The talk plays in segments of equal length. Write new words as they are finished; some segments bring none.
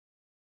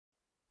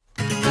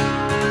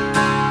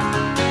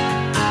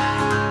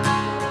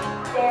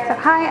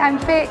Hi, I'm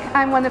Vic.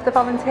 I'm one of the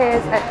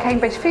volunteers at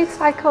Cambridge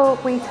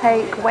FoodCycle. We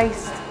take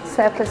waste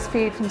surplus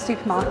food from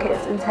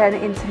supermarkets and turn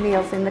it into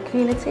meals in the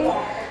community.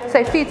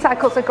 So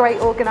FoodCycle's a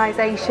great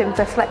organisation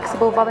for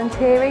flexible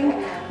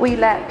volunteering. We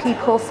let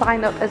people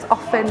sign up as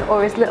often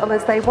or as little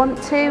as they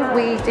want to.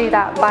 We do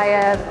that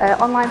via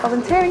an online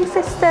volunteering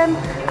system,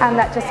 and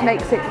that just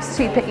makes it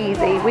super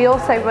easy. We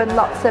also run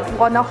lots of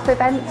one-off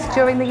events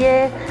during the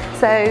year,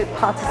 so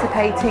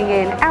participating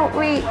in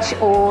outreach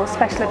or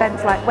special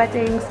events like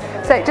weddings.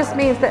 So it just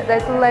means that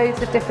there's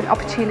loads of different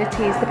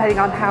opportunities depending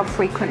on how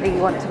frequently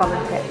you want to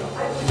volunteer.